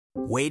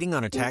Waiting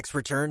on a tax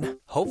return?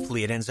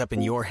 Hopefully it ends up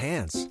in your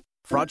hands.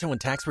 Fraudulent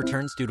tax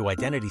returns due to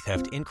identity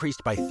theft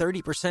increased by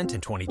 30%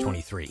 in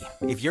 2023.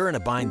 If you're in a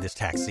bind this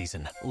tax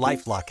season,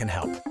 LifeLock can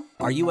help.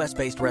 Our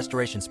U.S.-based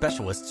restoration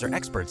specialists are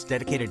experts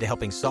dedicated to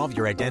helping solve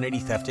your identity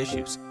theft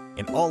issues.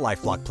 And all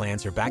LifeLock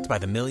plans are backed by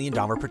the $1 Million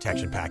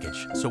Protection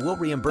Package. So we'll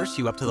reimburse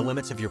you up to the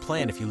limits of your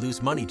plan if you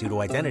lose money due to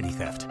identity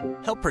theft.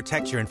 Help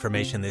protect your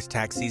information this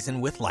tax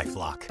season with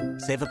LifeLock.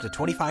 Save up to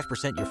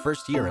 25% your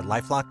first year at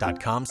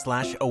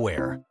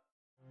LifeLock.com/aware.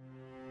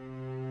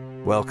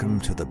 Welcome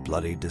to the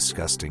Bloody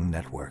Disgusting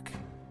Network.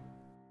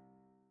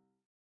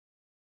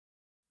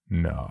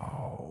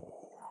 No.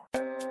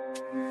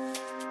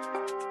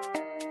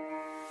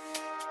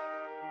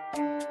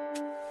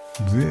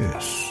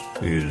 This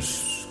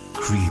is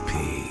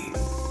Creepy,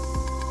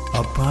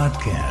 a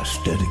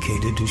podcast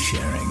dedicated to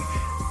sharing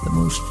the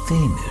most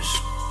famous,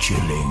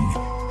 chilling,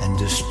 and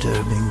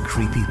disturbing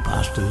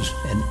creepypastas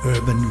and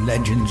urban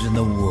legends in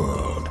the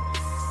world.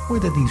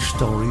 Whether these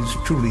stories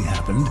truly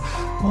happened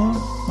or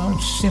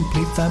are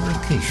simply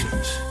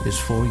fabrications is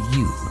for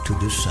you to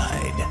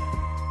decide.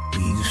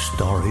 These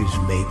stories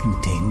may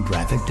contain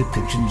graphic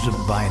depictions of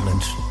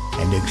violence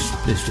and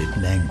explicit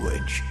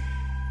language.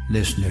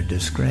 Listener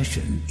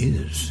discretion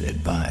is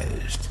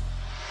advised.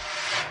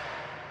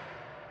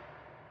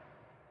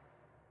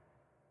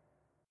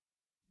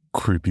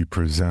 Creepy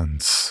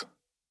presents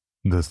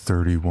The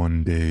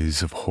 31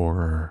 Days of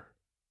Horror,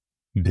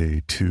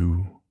 Day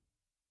 2.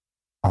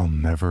 I'll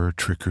Never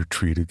Trick or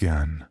Treat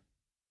Again.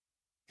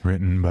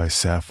 Written by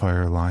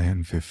Sapphire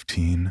Lion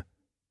 15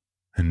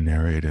 and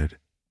narrated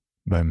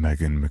by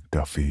Megan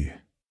McDuffie.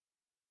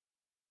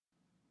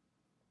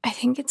 I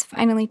think it's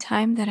finally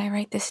time that I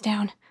write this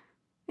down.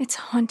 It's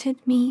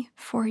haunted me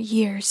for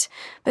years,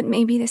 but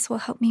maybe this will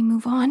help me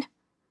move on.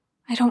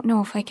 I don't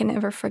know if I can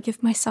ever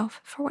forgive myself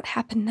for what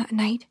happened that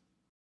night.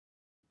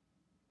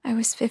 I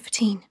was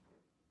 15.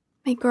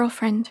 My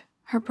girlfriend,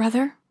 her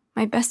brother,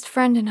 my best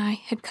friend and I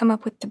had come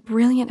up with the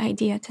brilliant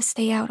idea to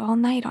stay out all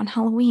night on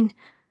Halloween.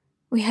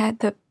 We had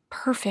the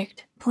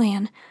perfect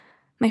plan.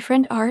 My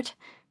friend Art,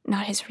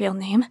 not his real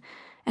name,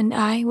 and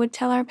I would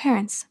tell our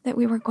parents that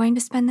we were going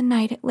to spend the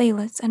night at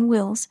Layla's and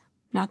Will's,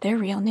 not their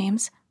real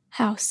names,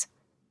 house.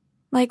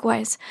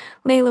 Likewise,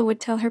 Layla would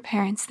tell her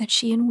parents that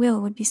she and Will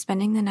would be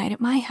spending the night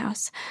at my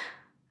house.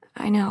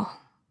 I know,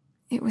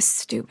 it was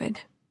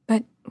stupid,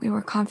 but we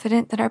were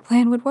confident that our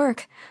plan would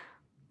work.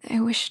 I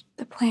wish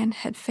the plan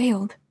had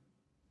failed.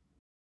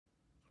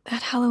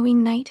 That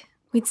Halloween night,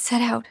 we'd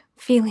set out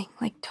feeling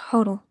like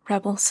total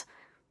rebels.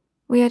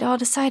 We had all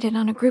decided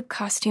on a group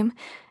costume,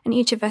 and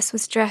each of us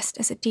was dressed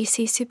as a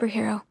DC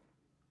superhero.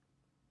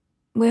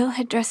 Will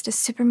had dressed as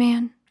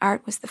Superman,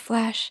 Art was the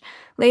Flash,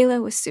 Layla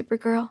was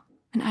Supergirl,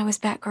 and I was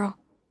Batgirl.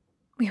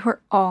 We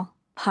were all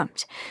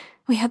pumped.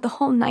 We had the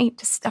whole night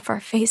to stuff our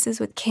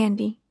faces with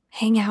candy,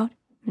 hang out,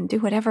 and do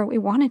whatever we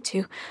wanted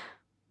to.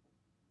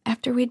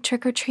 After we'd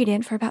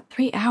trick-or-treated for about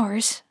 3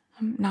 hours,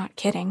 I'm not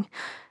kidding,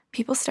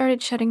 people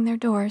started shutting their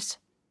doors.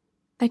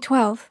 By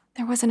 12,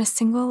 there wasn't a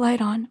single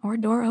light on or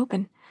door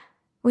open.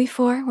 We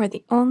four were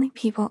the only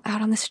people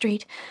out on the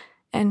street,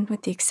 and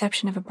with the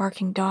exception of a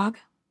barking dog,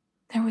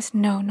 there was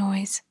no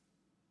noise.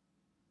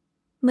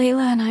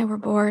 Layla and I were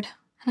bored,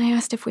 and I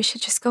asked if we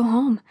should just go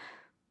home.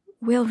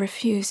 Will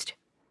refused.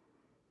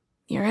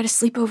 You're at a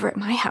sleepover at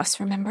my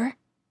house, remember?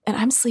 And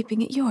I'm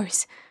sleeping at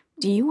yours.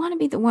 Do you want to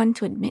be the one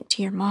to admit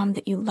to your mom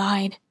that you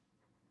lied?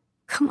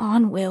 Come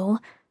on, Will,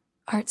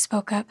 Art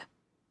spoke up.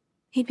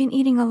 He'd been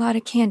eating a lot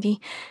of candy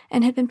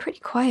and had been pretty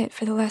quiet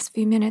for the last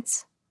few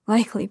minutes,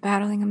 likely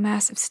battling a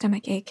massive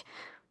stomach ache.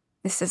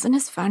 This isn't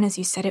as fun as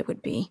you said it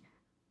would be.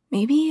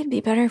 Maybe it'd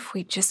be better if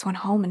we just went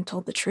home and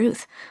told the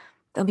truth.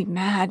 They'll be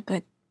mad,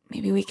 but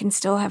maybe we can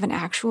still have an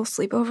actual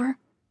sleepover.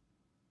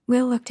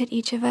 Will looked at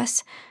each of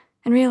us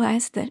and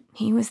realized that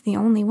he was the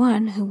only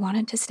one who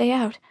wanted to stay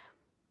out.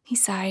 He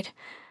sighed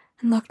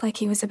and looked like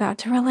he was about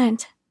to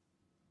relent.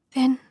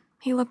 Then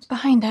he looked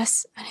behind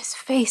us and his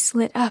face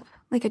lit up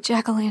like a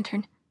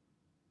jack-o'-lantern.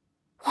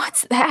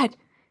 What's that?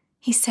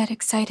 He said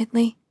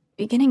excitedly,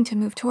 beginning to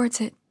move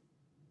towards it.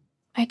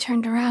 I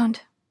turned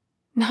around.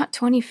 Not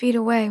 20 feet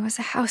away was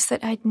a house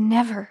that I'd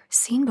never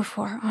seen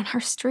before on our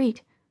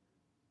street.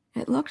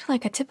 It looked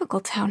like a typical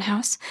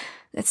townhouse.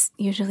 That's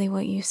usually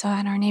what you saw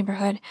in our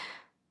neighborhood.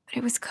 But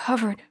it was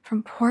covered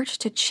from porch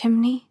to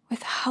chimney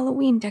with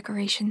Halloween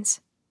decorations.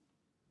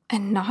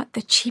 And not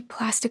the cheap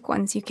plastic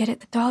ones you get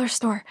at the dollar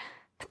store,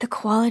 but the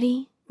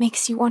quality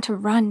makes you want to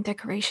run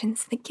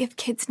decorations that give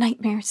kids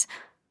nightmares.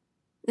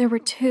 There were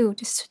 2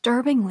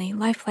 disturbingly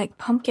lifelike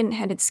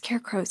pumpkin-headed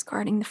scarecrows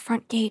guarding the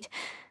front gate,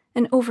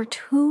 and over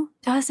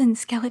 24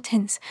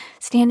 skeletons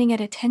standing at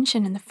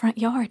attention in the front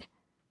yard.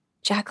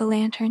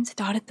 Jack-o'-lanterns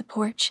dotted the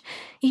porch,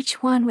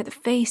 each one with a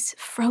face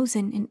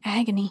frozen in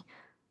agony.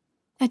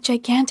 A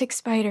gigantic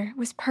spider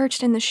was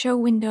perched in the show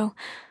window,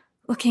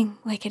 looking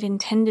like it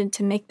intended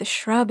to make the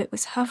shrub it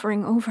was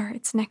hovering over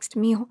its next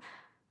meal.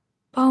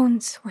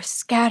 Bones were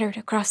scattered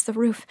across the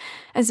roof,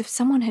 as if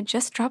someone had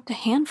just dropped a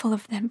handful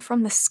of them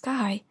from the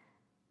sky.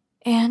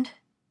 And,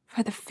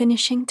 for the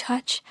finishing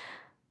touch,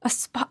 a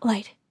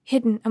spotlight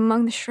hidden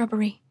among the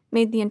shrubbery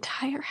made the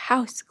entire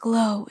house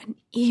glow an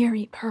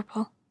eerie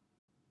purple.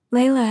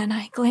 Layla and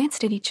I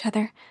glanced at each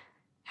other.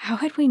 How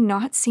had we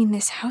not seen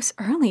this house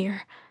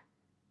earlier?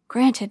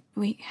 Granted,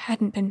 we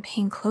hadn't been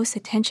paying close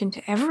attention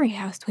to every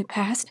house we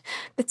passed,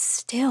 but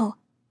still,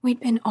 we'd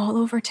been all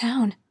over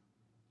town.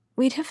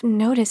 We'd have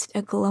noticed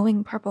a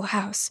glowing purple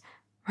house,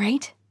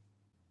 right?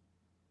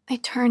 I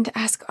turned to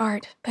ask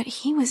Art, but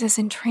he was as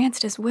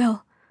entranced as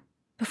Will.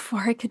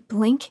 Before I could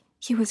blink,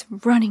 he was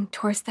running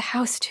towards the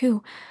house,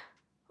 too.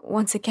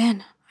 Once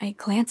again, I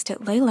glanced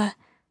at Layla.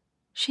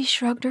 She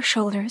shrugged her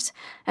shoulders,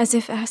 as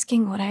if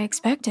asking what I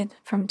expected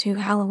from two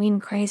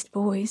Halloween-crazed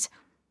boys.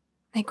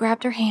 I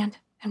grabbed her hand,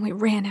 and we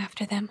ran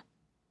after them.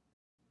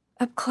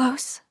 Up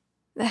close,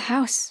 the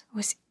house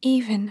was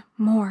even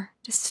more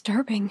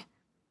disturbing.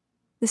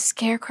 The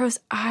scarecrows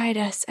eyed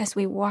us as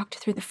we walked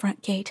through the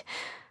front gate.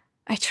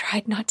 I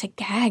tried not to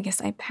gag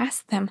as I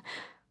passed them.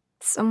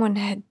 Someone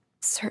had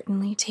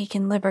certainly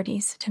taken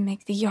liberties to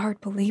make the yard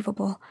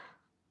believable.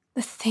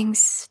 The things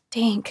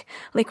stank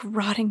like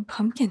rotting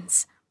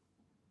pumpkins.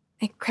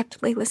 I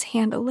gripped Layla's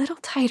hand a little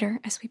tighter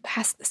as we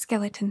passed the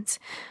skeletons.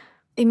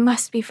 They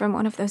must be from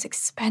one of those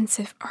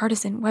expensive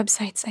artisan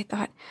websites, I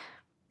thought.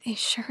 They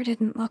sure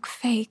didn't look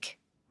fake.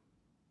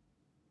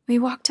 We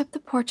walked up the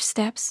porch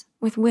steps,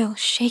 with Will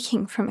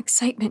shaking from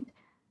excitement.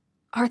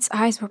 Art's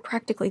eyes were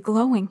practically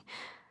glowing.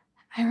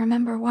 I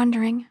remember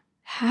wondering,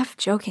 half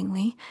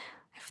jokingly,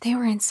 if they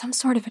were in some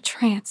sort of a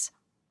trance.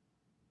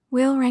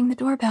 Will rang the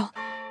doorbell.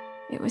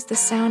 It was the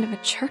sound of a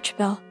church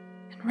bell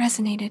and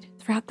resonated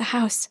throughout the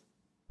house.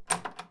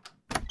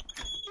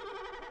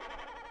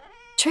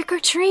 "Trick or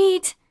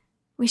treat!"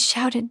 we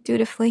shouted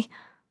dutifully,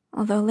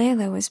 although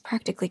Layla was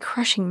practically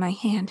crushing my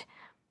hand.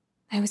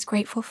 I was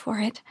grateful for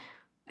it.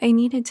 I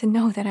needed to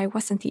know that I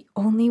wasn't the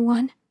only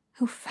one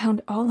who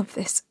found all of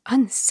this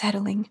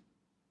unsettling.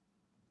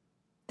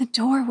 The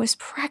door was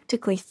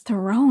practically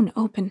thrown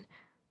open.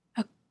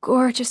 A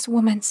gorgeous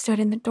woman stood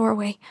in the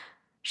doorway.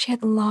 She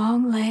had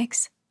long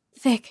legs,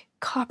 thick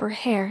copper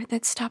hair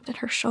that stopped at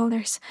her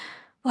shoulders,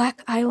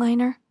 black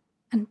eyeliner,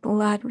 and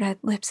blood-red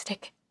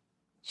lipstick.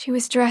 She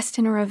was dressed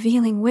in a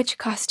revealing witch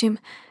costume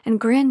and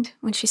grinned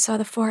when she saw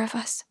the four of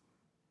us.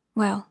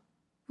 Well,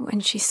 when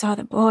she saw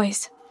the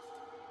boys.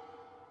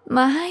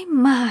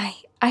 My,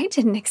 I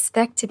didn't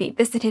expect to be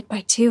visited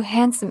by two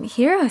handsome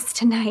heroes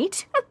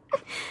tonight.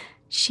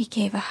 She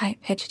gave a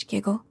high-pitched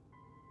giggle.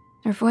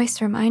 Her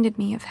voice reminded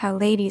me of how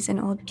ladies in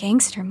old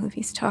gangster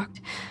movies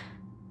talked.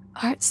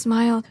 Art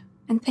smiled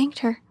and thanked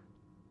her.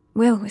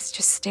 Will was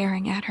just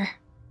staring at her.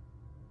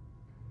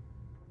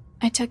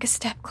 I took a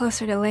step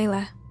closer to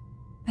Layla.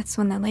 That's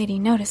when the lady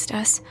noticed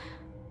us.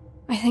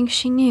 I think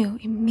she knew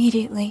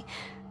immediately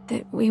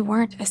that we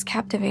weren't as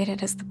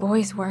captivated as the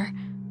boys were.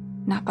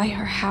 Not by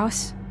her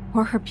house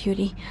or her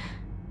beauty.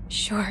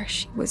 Sure,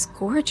 she was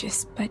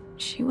gorgeous, but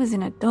she was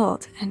an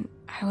adult, and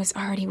I was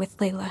already with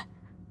Layla.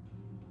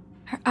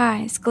 Her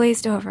eyes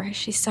glazed over as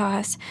she saw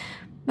us,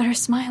 but her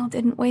smile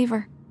didn't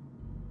waver.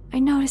 I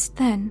noticed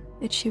then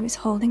that she was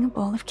holding a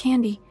bowl of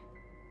candy.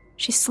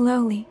 She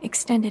slowly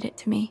extended it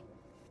to me.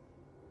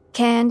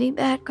 "Candy,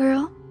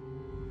 Batgirl?"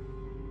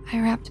 I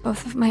wrapped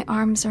both of my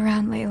arms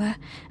around Layla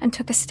and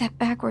took a step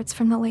backwards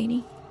from the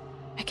lady.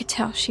 I could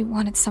tell she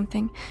wanted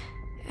something,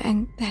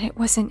 and that it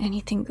wasn't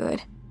anything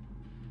good.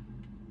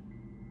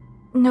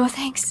 "No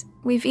thanks,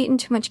 we've eaten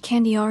too much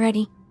candy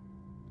already."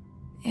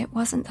 It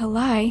wasn't a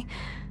lie.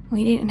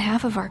 We'd eaten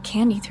half of our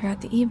candy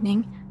throughout the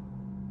evening.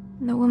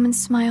 The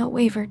woman's smile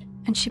wavered,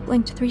 and she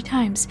blinked 3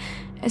 times,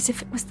 as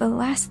if it was the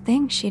last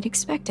thing she'd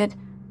expected.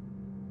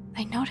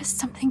 I noticed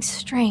something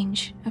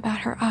strange about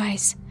her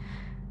eyes.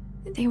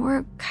 They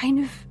were kind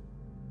of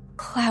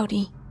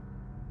cloudy.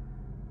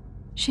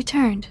 She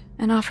turned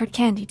and offered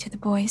candy to the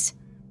boys.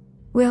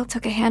 Will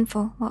took a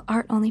handful, while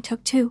Art only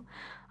took 2,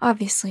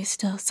 obviously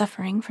still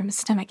suffering from a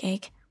stomach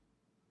ache.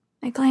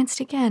 I glanced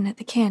again at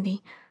the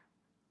candy.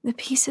 The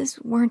pieces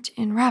weren't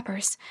in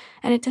wrappers,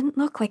 and it didn't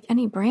look like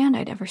any brand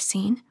I'd ever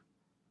seen.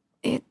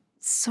 It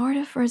sort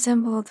of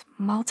resembled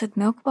malted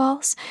milk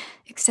balls,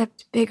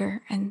 except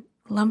bigger and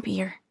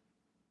lumpier.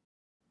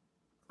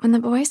 When the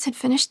boys had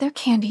finished their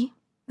candy,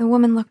 the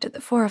woman looked at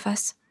the 4 of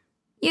us.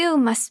 "You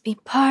must be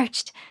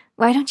parched.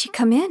 Why don't you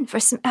come in for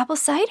some apple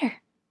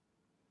cider?"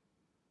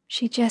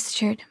 She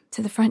gestured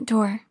to the front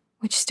door,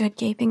 which stood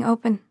gaping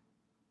open,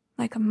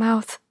 like a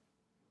mouth.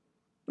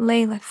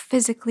 Layla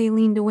physically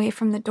leaned away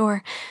from the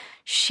door.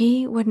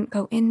 She wouldn't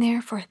go in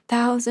there for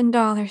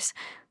 $1,000,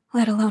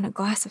 let alone a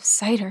glass of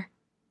cider.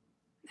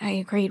 I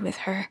agreed with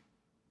her.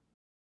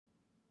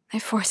 I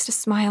forced a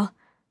smile.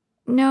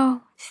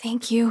 "No,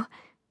 thank you."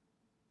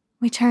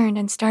 We turned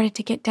and started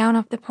to get down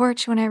off the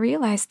porch when I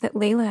realized that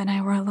Layla and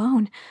I were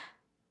alone.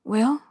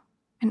 Will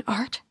and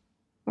Art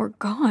were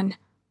gone,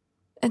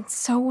 and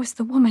so was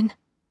the woman.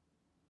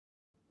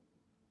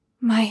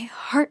 My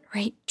heart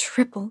rate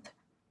tripled.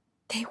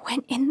 They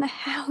went in the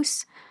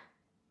house.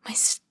 My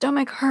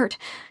stomach hurt.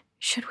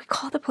 Should we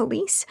call the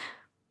police?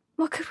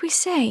 What could we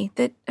say?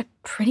 That a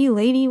pretty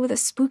lady with a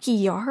spooky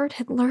yard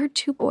had lured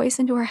 2 boys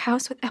into her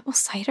house with apple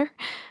cider?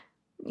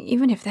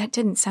 Even if that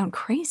didn't sound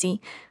crazy,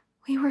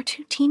 we were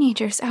 2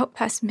 teenagers out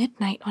past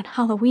midnight on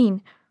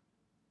Halloween.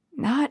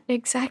 Not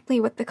exactly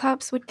what the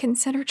cops would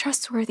consider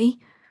trustworthy.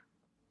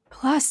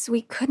 Plus,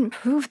 we couldn't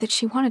prove that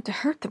she wanted to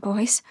hurt the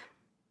boys.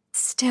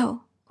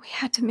 Still, we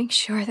had to make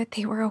sure that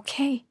they were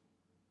okay.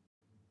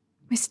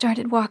 We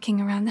started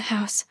walking around the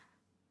house.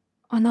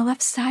 On the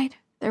left side,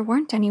 there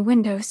weren't any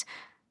windows.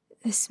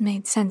 This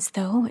made sense,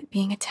 though, it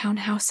being a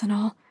townhouse and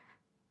all.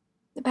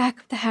 The back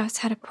of the house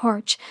had a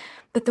porch,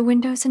 but the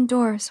windows and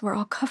doors were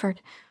all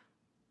covered.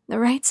 The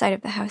right side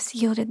of the house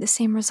yielded the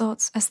same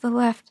results as the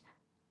left,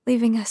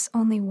 leaving us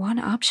only one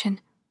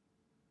option: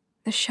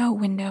 the show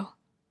window.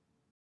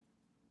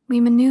 We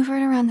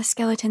maneuvered around the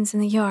skeletons in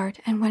the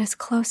yard and went as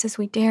close as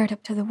we dared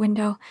up to the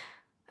window.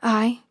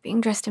 I, being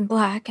dressed in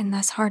black and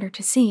thus harder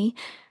to see,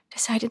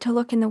 decided to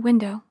look in the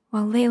window,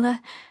 while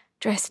Layla,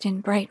 dressed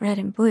in bright red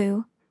and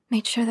blue,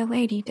 made sure the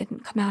lady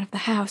didn't come out of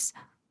the house.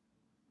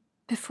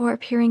 Before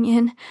peering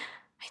in,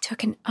 I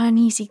took an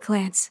uneasy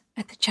glance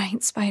at the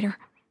giant spider.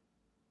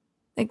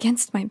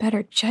 Against my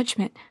better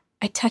judgment,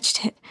 I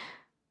touched it.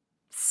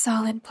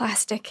 Solid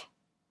plastic.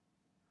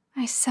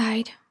 I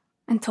sighed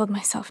and told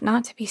myself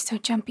not to be so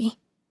jumpy.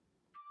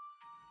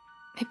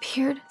 I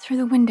peered through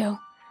the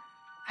window.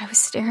 I was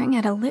staring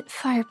at a lit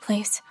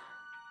fireplace.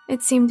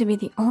 It seemed to be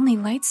the only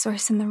light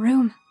source in the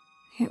room.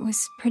 It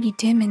was pretty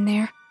dim in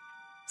there.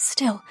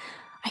 Still,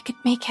 I could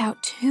make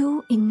out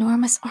 2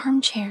 enormous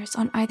armchairs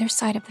on either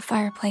side of the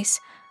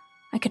fireplace.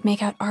 I could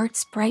make out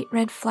Art's bright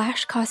red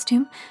Flash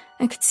costume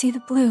and could see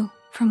the blue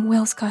from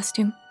Will's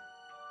costume.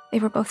 They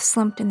were both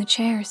slumped in the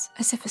chairs,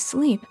 as if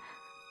asleep.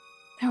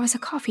 There was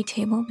a coffee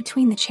table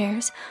between the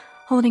chairs,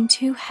 holding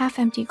 2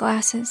 half-empty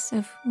glasses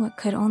of what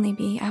could only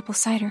be apple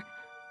cider.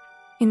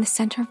 In the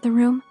center of the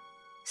room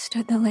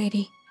stood the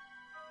lady.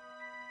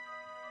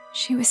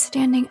 She was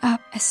standing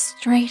up as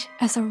straight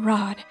as a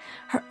rod,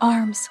 her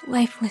arms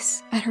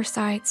lifeless at her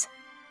sides.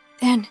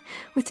 Then,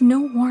 with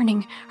no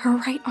warning, her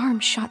right arm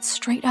shot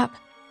straight up.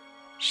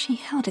 She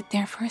held it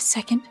there for a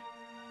second,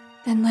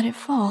 then let it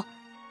fall.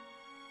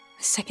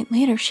 A second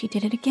later, she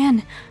did it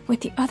again,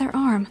 with the other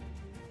arm.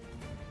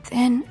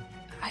 Then,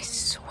 I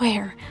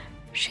swear,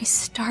 she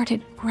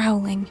started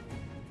growling.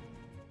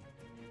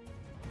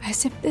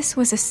 As if this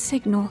was a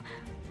signal,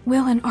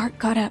 Will and Art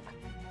got up.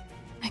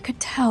 I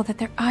could tell that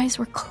their eyes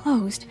were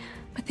closed,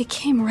 but they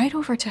came right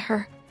over to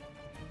her.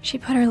 She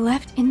put her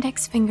left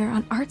index finger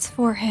on Art's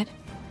forehead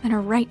and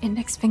her right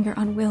index finger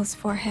on Will's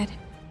forehead.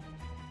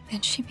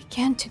 Then she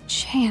began to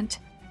chant,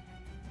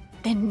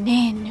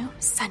 Venenum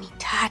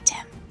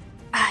sanitatem,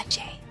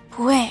 age,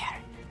 puer,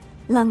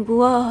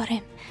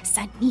 languorem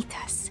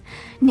sanitas,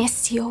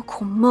 nescio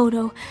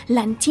commodo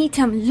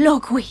lantitam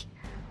loqui,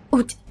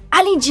 ut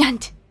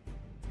alligant.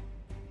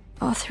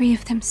 All 3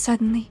 of them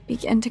suddenly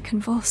began to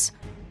convulse.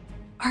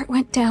 Art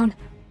went down,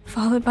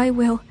 followed by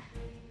Will.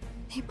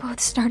 They both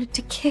started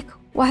to kick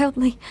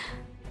wildly.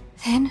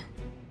 Then,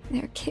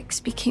 their kicks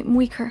became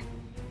weaker,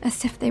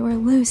 as if they were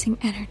losing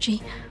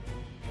energy.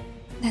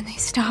 Then they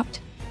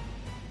stopped.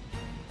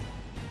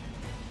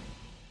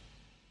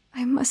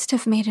 I must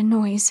have made a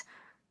noise.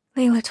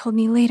 Layla told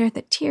me later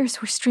that tears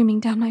were streaming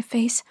down my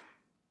face.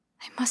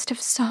 I must have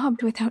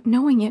sobbed without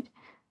knowing it,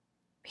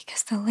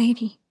 because the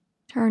lady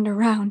turned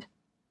around.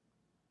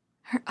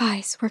 Her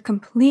eyes were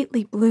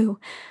completely blue,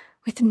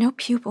 with no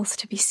pupils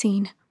to be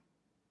seen.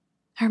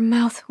 Her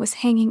mouth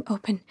was hanging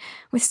open,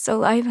 with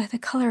saliva the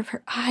color of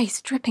her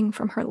eyes dripping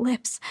from her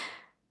lips,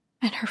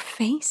 and her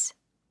face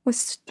was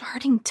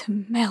starting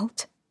to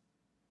melt.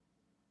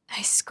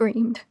 I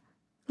screamed.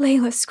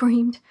 Layla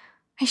screamed.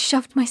 I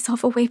shoved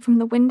myself away from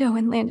the window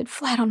and landed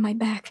flat on my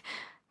back.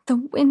 The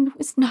wind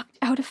was knocked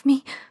out of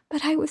me,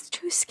 but I was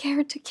too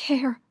scared to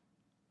care.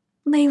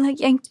 Layla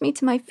yanked me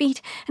to my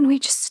feet, and we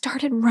just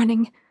started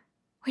running.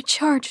 We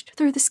charged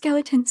through the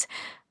skeletons,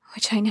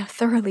 which I now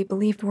thoroughly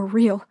believed were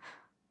real.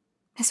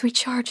 As we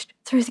charged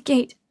through the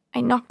gate, I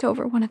knocked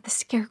over one of the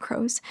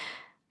scarecrows.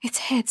 Its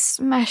head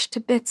smashed to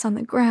bits on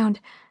the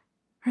ground,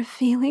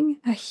 revealing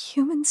a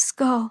human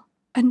skull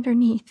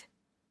underneath.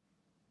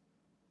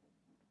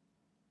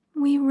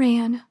 We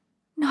ran,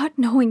 not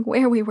knowing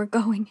where we were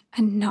going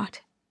and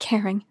not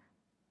caring.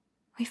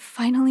 We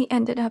finally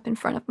ended up in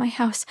front of my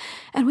house,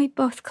 and we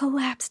both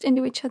collapsed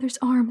into each other's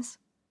arms,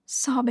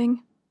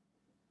 sobbing.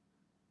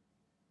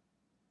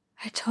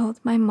 I told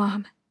my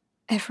mom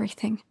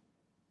everything.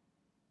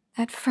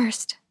 At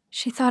first,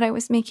 she thought I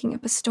was making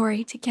up a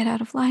story to get out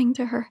of lying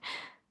to her,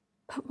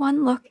 but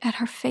one look at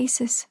our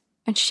faces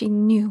and she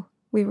knew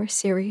we were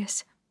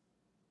serious.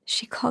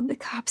 She called the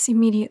cops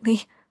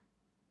immediately.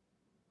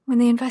 When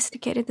they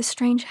investigated the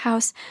strange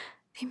house,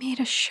 they made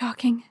a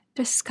shocking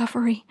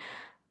discovery.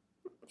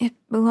 It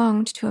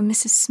belonged to a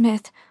Mrs.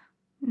 Smith,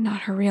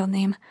 not her real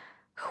name,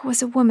 who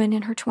was a woman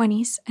in her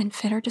 20s and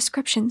fit our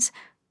descriptions,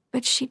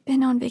 but she'd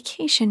been on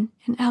vacation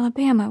in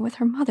Alabama with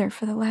her mother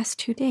for the last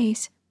 2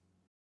 days.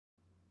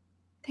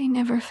 They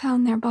never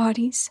found their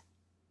bodies.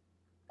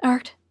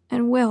 Art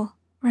and Will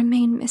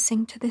remain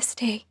missing to this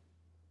day.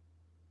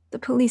 The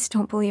police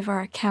don't believe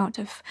our account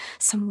of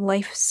some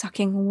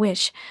life-sucking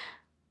wish.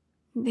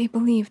 They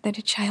believe that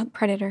a child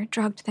predator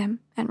drugged them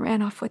and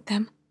ran off with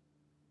them.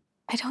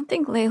 I don't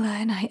think Layla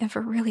and I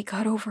ever really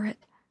got over it.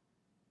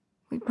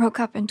 We broke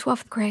up in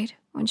 12th grade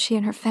when she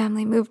and her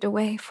family moved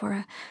away for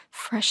a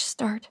fresh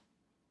start.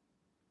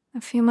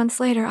 A few months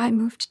later, I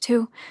moved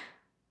too.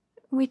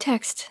 We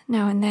text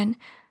now and then,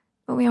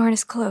 but we aren't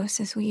as close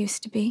as we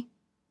used to be.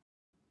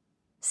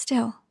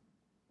 Still,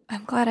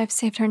 I'm glad I've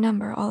saved her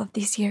number all of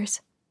these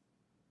years.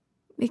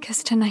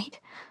 Because tonight,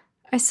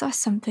 I saw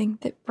something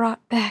that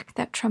brought back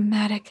that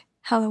traumatic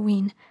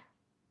Halloween.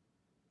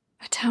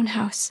 A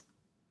townhouse,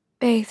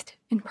 bathed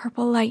in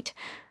purple light,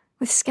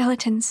 with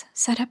skeletons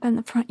set up in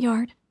the front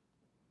yard.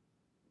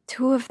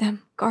 2 of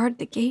them guard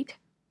the gate.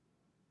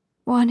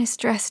 One is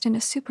dressed in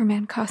a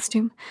Superman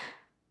costume.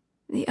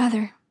 The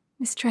other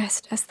is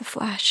dressed as the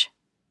Flash.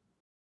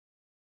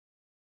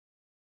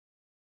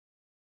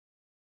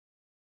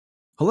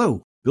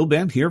 Hello, Bill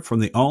Band here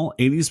from the All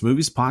 80s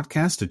Movies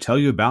podcast to tell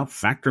you about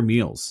Factor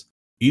Meals.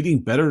 Eating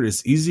better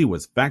is easy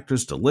with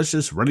Factor's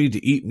delicious,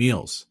 ready-to-eat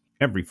meals.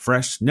 Every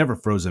fresh, never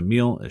frozen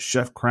meal is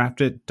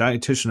chef-crafted,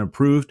 dietitian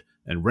approved,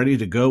 and ready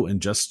to go in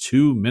just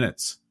 2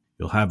 minutes.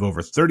 You'll have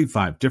over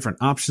 35 different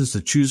options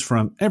to choose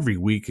from every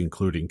week,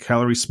 including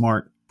Calorie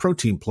Smart,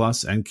 Protein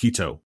Plus, and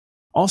Keto.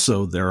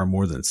 Also, there are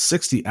more than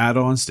 60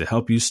 add-ons to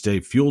help you stay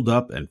fueled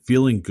up and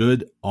feeling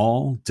good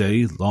all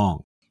day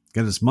long.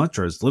 Get as much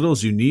or as little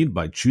as you need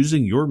by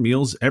choosing your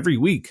meals every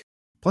week.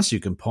 Plus, you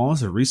can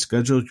pause or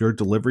reschedule your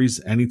deliveries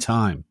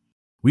anytime.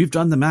 We've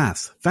done the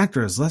math.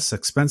 Factor is less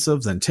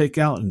expensive than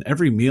takeout, and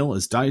every meal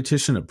is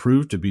dietitian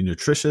approved to be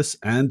nutritious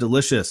and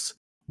delicious.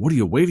 What are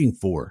you waiting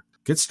for?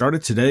 Get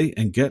started today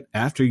and get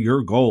after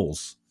your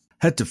goals.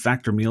 Head to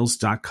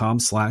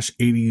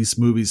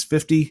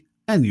factormeals.com/80smovies50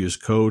 and use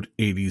code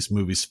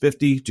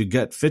 80smovies50 to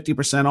get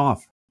 50%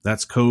 off.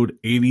 That's code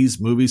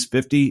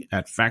 80smovies50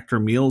 at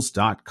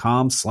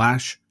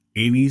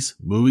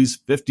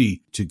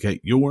factormeals.com/80smovies50 to get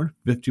your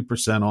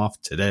 50% off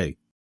today.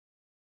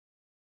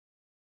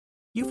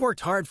 You've worked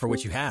hard for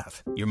what you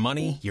have. Your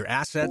money, your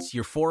assets,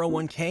 your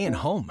 401k, and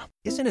home.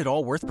 Isn't it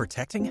all worth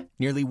protecting?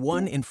 Nearly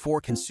 1 in 4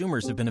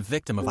 consumers have been a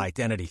victim of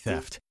identity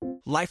theft.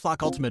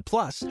 LifeLock Ultimate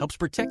Plus helps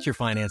protect your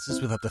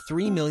finances with up to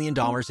 $3 million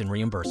in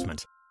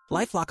reimbursement.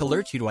 LifeLock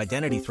alerts you to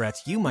identity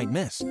threats you might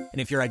miss. And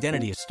if your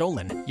identity is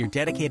stolen, your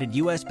dedicated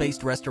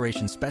U.S.-based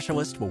restoration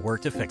specialist will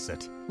work to fix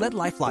it. Let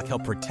LifeLock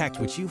help protect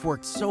what you've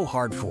worked so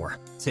hard for.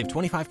 Save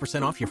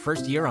 25% off your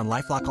first year on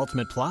LifeLock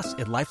Ultimate Plus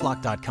at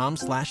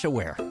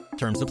LifeLock.com/aware.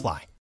 Terms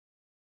apply.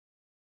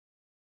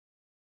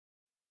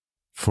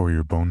 For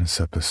your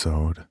bonus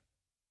episode,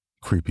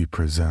 Creepy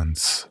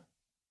presents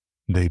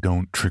They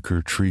Don't Trick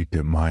or Treat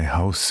at My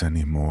House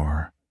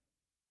Anymore.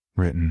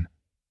 Written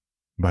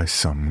by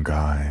some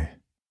guy.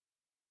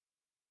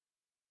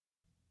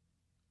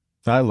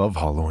 I love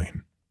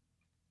Halloween.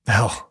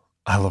 Hell,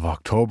 I love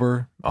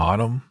October,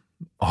 autumn,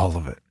 all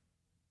of it.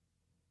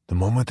 The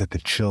moment that the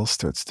chill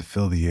starts to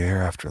fill the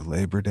air after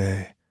Labor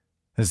Day,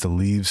 as the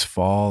leaves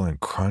fall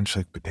and crunch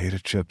like potato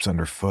chips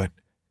underfoot.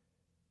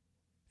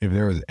 If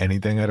there was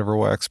anything I'd ever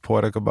wax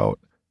poetic about,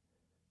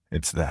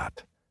 it's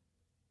that.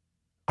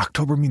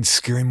 October means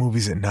scary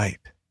movies at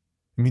night.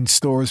 It means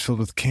stores filled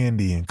with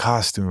candy and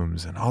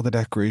costumes and all the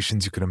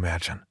decorations you could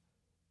imagine.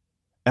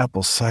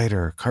 Apple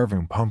cider,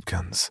 carving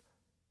pumpkins.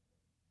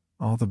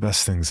 All the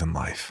best things in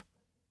life.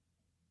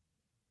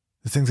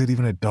 The things that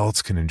even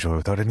adults can enjoy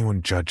without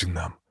anyone judging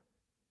them.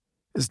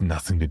 It has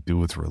nothing to do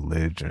with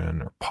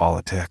religion or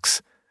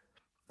politics.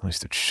 At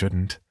least it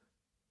shouldn't.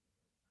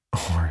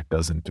 Or it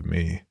doesn't to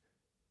me.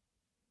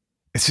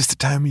 It's just a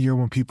time of year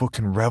when people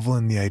can revel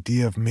in the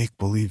idea of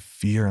make-believe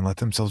fear and let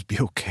themselves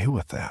be okay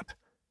with that.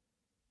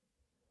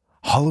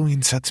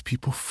 Halloween sets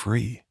people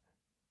free.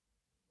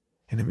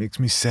 And it makes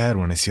me sad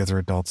when I see other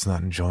adults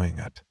not enjoying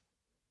it.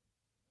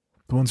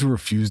 The ones who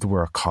refuse to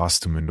wear a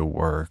costume into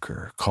work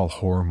or call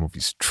horror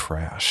movies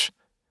trash.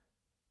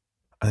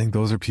 I think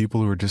those are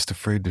people who are just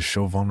afraid to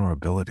show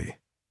vulnerability.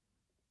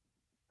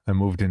 I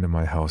moved into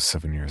my house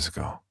 7 years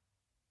ago.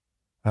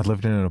 I'd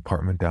lived in an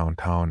apartment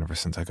downtown ever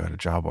since I got a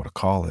job out of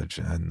college,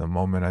 and the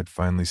moment I'd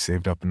finally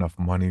saved up enough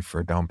money for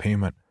a down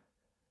payment,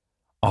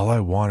 all I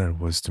wanted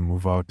was to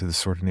move out to the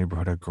sort of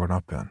neighborhood I'd grown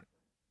up in.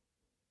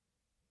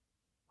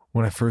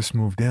 When I first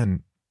moved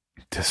in,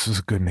 this was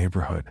a good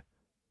neighborhood,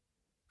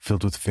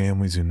 filled with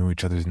families who knew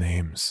each other's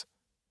names.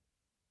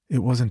 It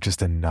wasn't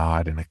just a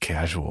nod and a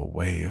casual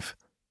wave.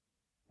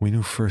 We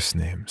knew first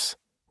names.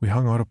 We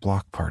hung out at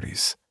block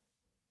parties.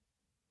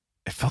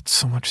 It felt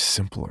so much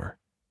simpler.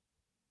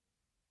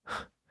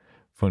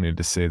 Funny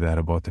to say that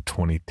about the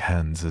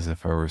 2010s as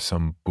if I were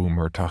some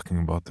boomer talking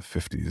about the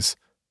 50s.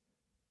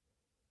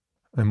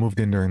 I moved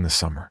in during the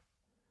summer,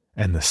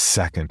 and the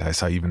second I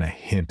saw even a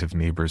hint of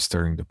neighbors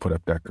starting to put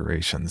up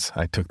decorations,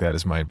 I took that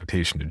as my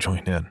invitation to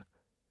join in.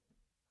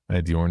 I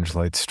had the orange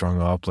lights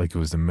strung up like it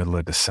was the middle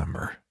of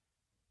December.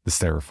 The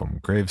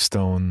styrofoam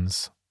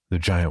gravestones, the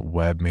giant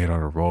web made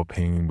out of rope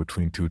hanging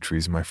between 2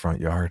 trees in my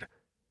front yard,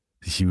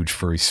 the huge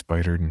furry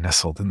spider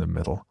nestled in the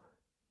middle.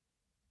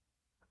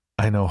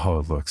 I know how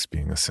it looks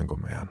being a single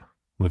man,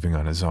 living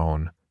on his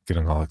own,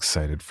 getting all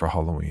excited for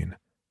Halloween.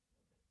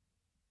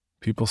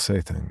 People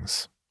say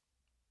things.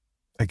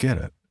 I get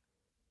it.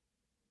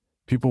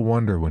 People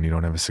wonder when you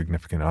don't have a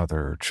significant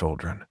other or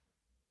children.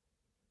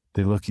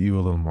 They look at you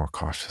a little more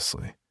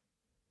cautiously.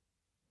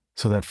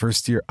 So that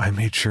first year, I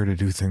made sure to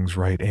do things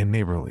right and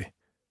neighborly.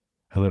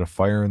 I lit a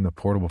fire in the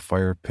portable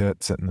fire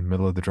pit set in the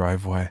middle of the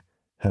driveway,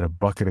 had a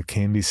bucket of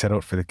candy set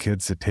out for the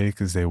kids to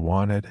take as they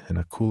wanted, and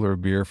a cooler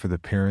of beer for the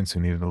parents who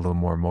needed a little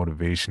more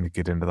motivation to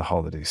get into the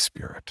holiday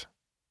spirit.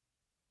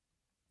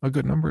 A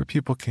good number of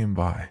people came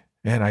by,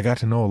 and I got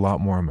to know a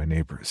lot more of my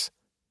neighbors.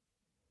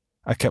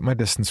 I kept my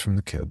distance from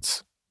the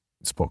kids,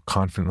 spoke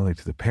confidently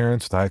to the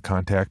parents with eye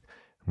contact,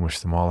 and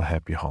wished them all a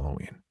happy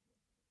Halloween.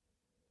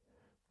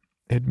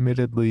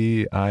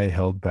 Admittedly, I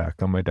held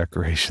back on my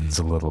decorations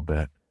a little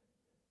bit.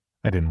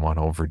 I didn't want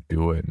to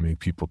overdo it and make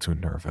people too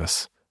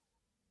nervous.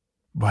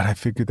 But I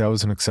figured that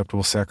was an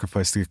acceptable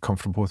sacrifice to get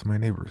comfortable with my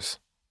neighbors.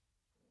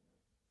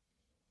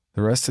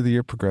 The rest of the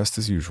year progressed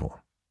as usual.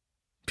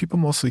 People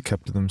mostly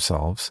kept to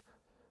themselves,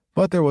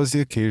 but there was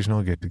the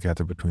occasional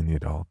get-together between the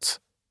adults.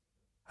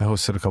 I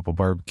hosted a couple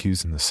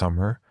barbecues in the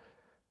summer,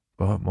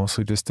 but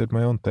mostly just did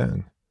my own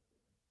thing.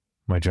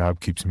 My job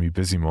keeps me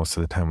busy most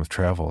of the time with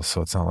travel,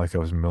 so it's not like I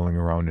was milling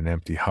around an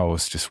empty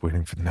house just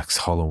waiting for the next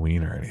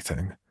Halloween or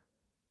anything.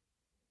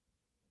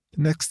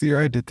 The next year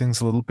I did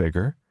things a little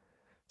bigger,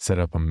 set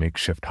up a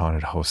makeshift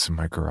haunted house in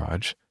my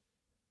garage.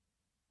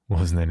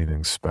 Wasn't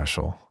anything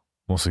special,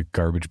 mostly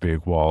garbage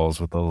bag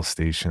walls with little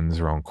stations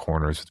around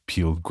corners with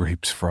peeled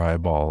grapes for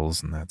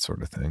eyeballs and that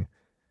sort of thing.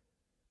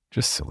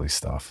 Just silly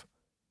stuff.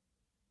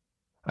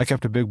 I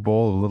kept a big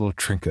bowl of little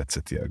trinkets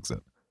at the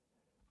exit.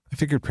 I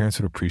figured parents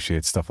would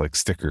appreciate stuff like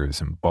stickers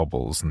and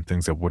bubbles and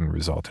things that wouldn't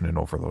result in an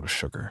overload of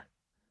sugar.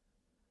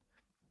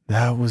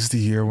 That was the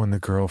year when the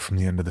girl from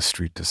the end of the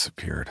street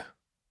disappeared.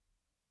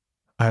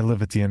 I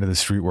live at the end of the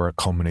street where it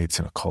culminates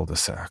in a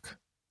cul-de-sac.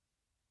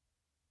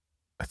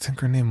 I think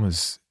her name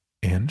was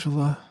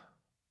Angela?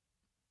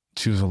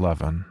 She was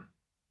 11,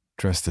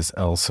 dressed as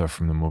Elsa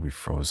from the movie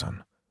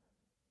Frozen.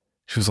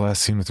 She was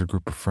last seen with her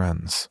group of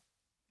friends,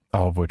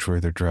 all of which were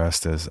either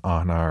dressed as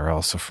Anna or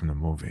Elsa from the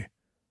movie.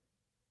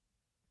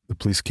 The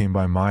police came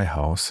by my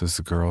house as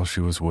the girl she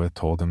was with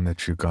told them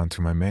that she had gone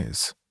through my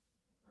maze.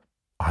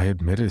 I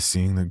admitted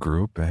seeing the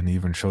group and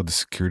even showed the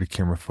security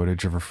camera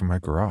footage of her from my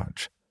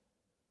garage.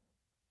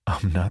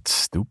 I'm not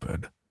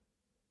stupid.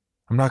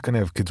 I'm not going to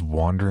have kids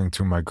wandering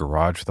through my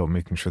garage without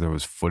making sure there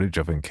was footage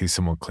of it in case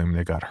someone claimed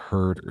they got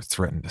hurt or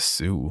threatened to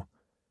sue.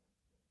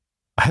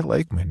 I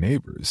like my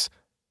neighbors,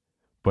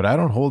 but I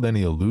don't hold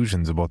any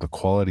illusions about the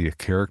quality of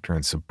character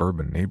in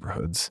suburban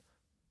neighborhoods.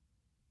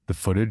 The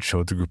footage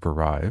showed the group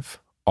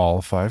arrive,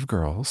 all 5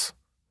 girls.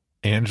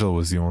 Angela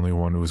was the only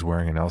one who was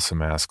wearing an Elsa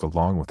mask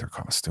along with her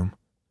costume.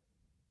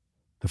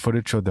 The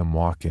footage showed them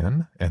walk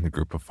in and the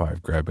group of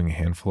 5 grabbing a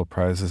handful of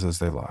prizes as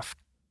they left.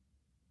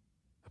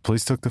 The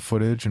police took the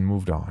footage and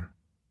moved on.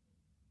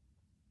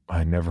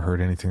 I never heard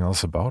anything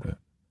else about it.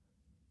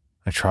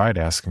 I tried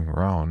asking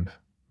around,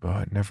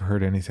 but never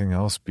heard anything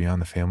else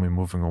beyond the family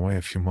moving away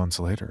a few months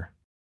later.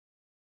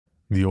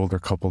 The older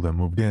couple that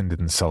moved in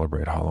didn't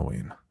celebrate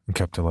Halloween and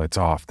kept the lights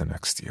off the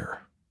next year.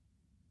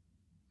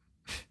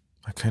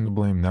 I kind of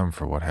blame them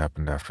for what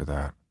happened after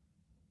that.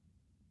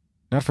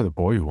 Not for the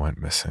boy who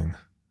went missing.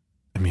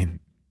 I mean,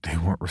 they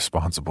weren't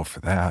responsible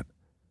for that.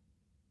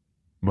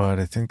 But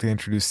I think they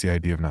introduced the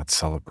idea of not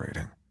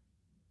celebrating.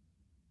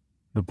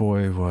 The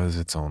boy was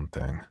its own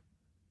thing.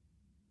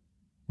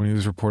 When he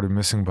was reported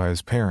missing by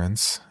his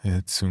parents,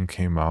 it soon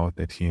came out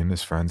that he and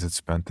his friends had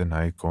spent the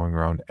night going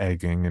around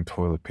egging and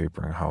toilet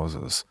papering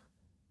houses.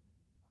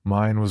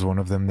 Mine was one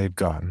of them they'd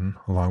gotten,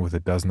 along with a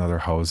dozen other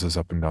houses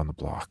up and down the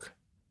block.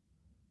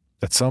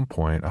 At some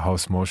point, a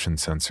house motion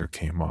sensor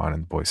came on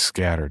and the boys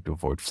scattered to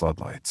avoid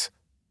floodlights.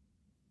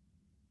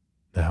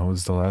 That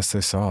was the last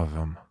I saw of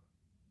him.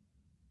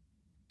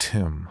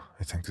 Tim,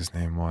 I think his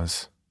name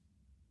was.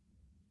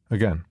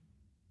 Again,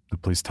 the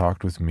police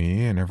talked with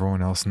me and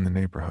everyone else in the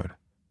neighborhood.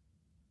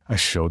 I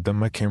showed them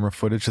my camera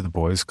footage of the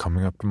boys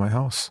coming up to my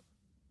house.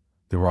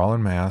 They were all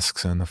in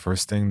masks, and the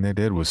first thing they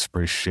did was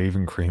spray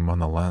shaving cream on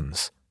the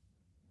lens.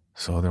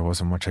 So there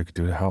wasn't much I could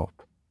do to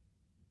help.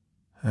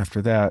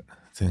 After that,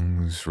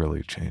 things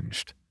really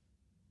changed.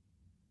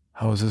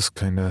 Houses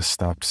kinda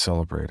stopped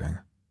celebrating.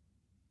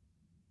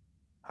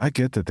 I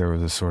get that there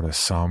was a sort of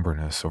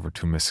somberness over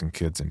 2 missing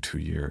kids in 2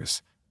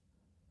 years,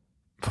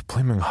 but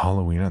blaming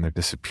Halloween on their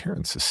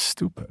disappearance is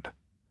stupid.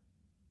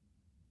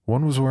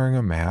 One was wearing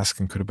a mask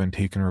and could have been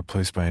taken or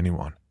replaced by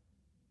anyone.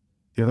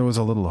 The other was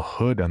a little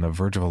hood on the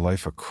verge of a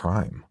life of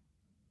crime.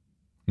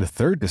 The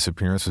third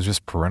disappearance was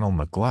just parental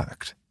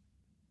neglect.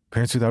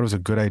 Parents who thought it was a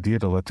good idea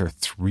to let their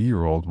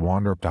 3-year-old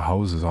wander up to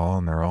houses all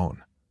on their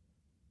own.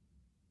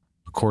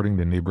 According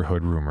to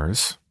neighborhood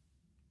rumors,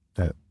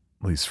 at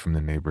least from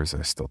the neighbors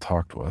I still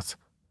talked with,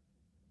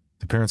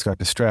 the parents got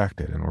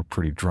distracted and were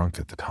pretty drunk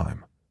at the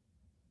time.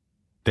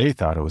 They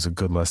thought it was a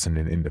good lesson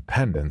in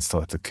independence to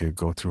let the kid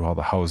go through all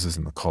the houses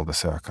in the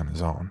cul-de-sac on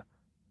his own.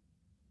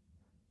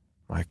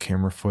 My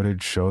camera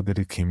footage showed that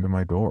he came to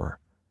my door,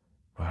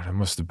 but I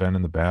must have been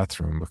in the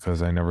bathroom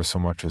because I never so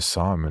much as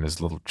saw him in his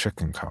little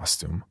chicken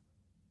costume.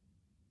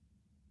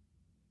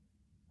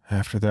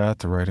 After that,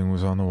 the writing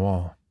was on the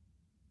wall.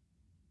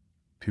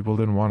 People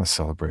didn't want to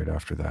celebrate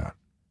after that.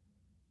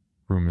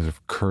 Rumors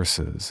of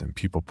curses and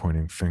people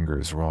pointing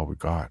fingers were all we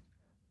got.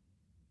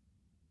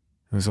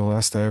 It was the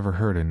last I ever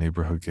heard in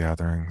neighborhood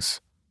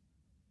gatherings.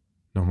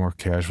 No more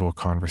casual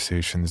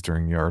conversations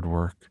during yard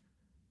work.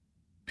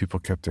 People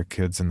kept their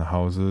kids in the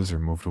houses or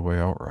moved away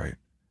outright.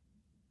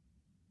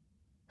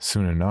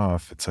 Soon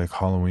enough, it's like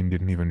Halloween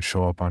didn't even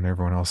show up on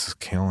everyone else's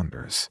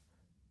calendars.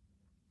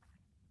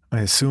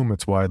 I assume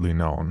it's widely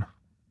known,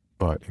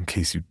 but in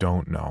case you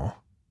don't know,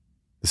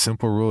 the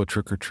simple rule of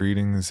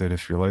trick-or-treating is that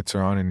if your lights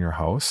are on in your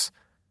house,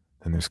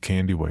 then there's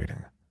candy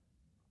waiting.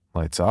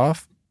 Lights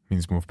off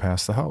means move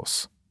past the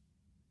house.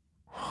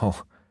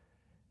 Well,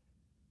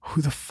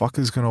 who the fuck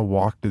is going to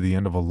walk to the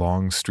end of a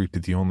long street to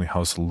the only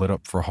house lit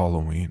up for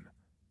Halloween?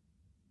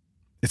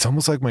 It's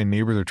almost like my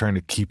neighbors are trying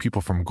to keep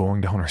people from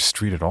going down our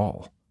street at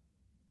all.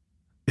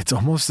 It's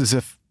almost as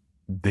if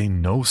they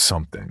know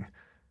something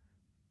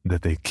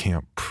that they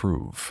can't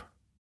prove.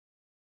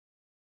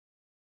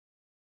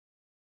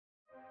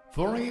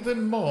 For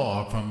even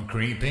more from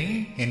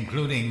Creepy,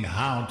 including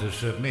how to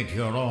submit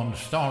your own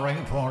story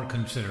for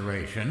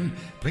consideration,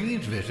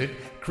 please visit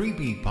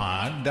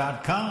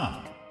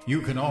creepypod.com. You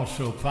can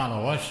also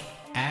follow us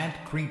at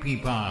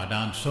CreepyPod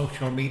on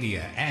social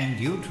media and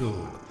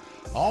YouTube.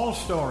 All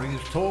stories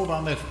told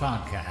on this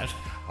podcast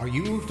are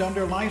used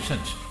under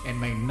license and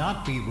may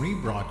not be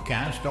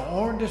rebroadcast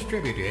or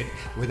distributed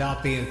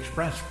without the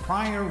express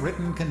prior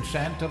written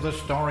consent of the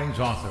story's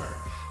author.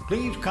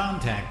 Please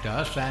contact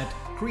us at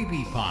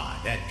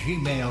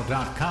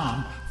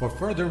creepypod@gmail.com for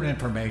further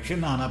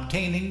information on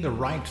obtaining the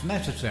rights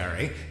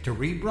necessary to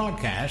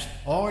rebroadcast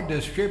or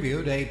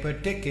distribute a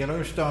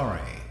particular story.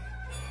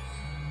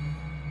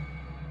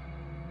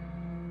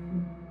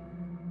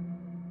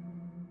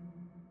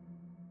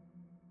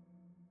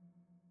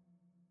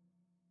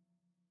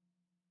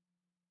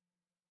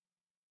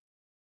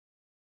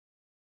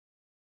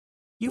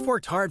 You've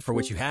worked hard for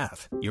what you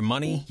have. Your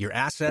money, your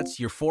assets,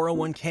 your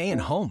 401k,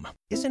 and home.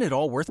 Isn't it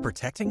all worth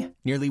protecting?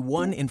 Nearly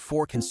 1 in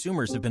 4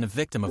 consumers have been a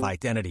victim of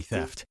identity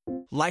theft.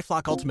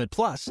 LifeLock Ultimate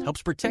Plus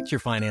helps protect your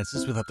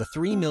finances with up to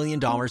 $3 million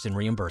in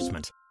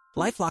reimbursement.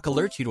 LifeLock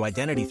alerts you to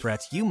identity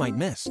threats you might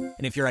miss. And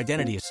if your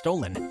identity is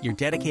stolen, your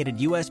dedicated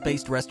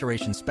U.S.-based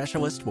restoration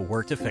specialist will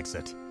work to fix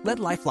it. Let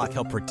LifeLock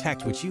help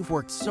protect what you've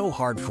worked so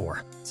hard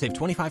for. Save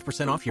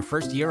 25% off your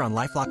first year on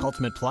LifeLock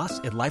Ultimate Plus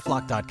at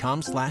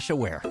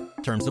LifeLock.com/aware.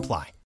 Terms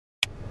apply.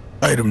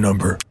 Item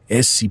number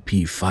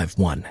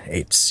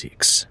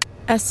SCP-5186.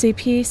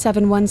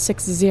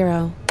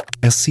 SCP-7160.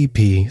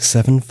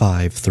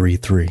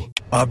 SCP-7533.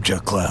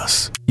 Object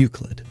Class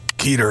Euclid.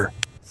 Keter.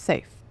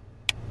 Safe.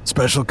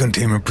 Special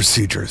Containment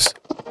Procedures.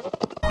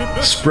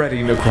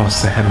 Spreading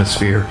across the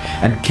hemisphere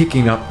and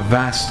kicking up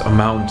vast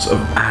amounts of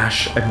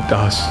ash and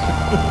dust.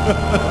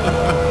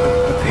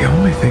 The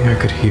only thing I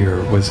could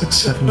hear was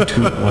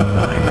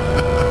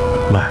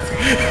 7219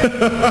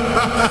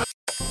 laughing.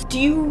 Do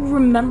you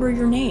remember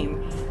your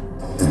name?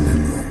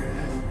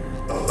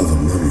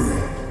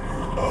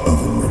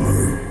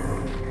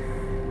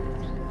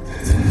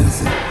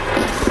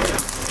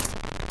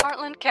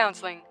 Heartland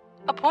Counseling.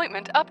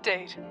 Appointment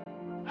update.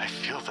 I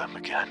feel them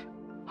again.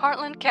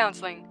 Heartland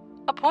Counseling.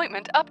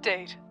 Appointment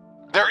update.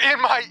 They're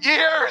in my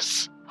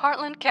ears!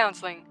 Heartland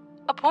Counseling.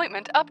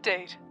 Appointment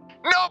update.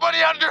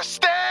 Nobody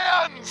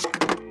understands!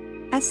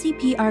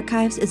 SCP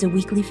Archives is a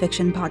weekly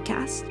fiction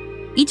podcast.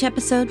 Each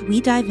episode, we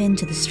dive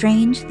into the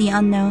strange, the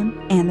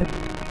unknown, and the...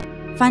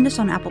 Find us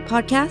on Apple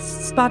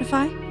Podcasts,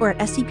 Spotify, or at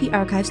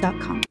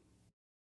scparchives.com.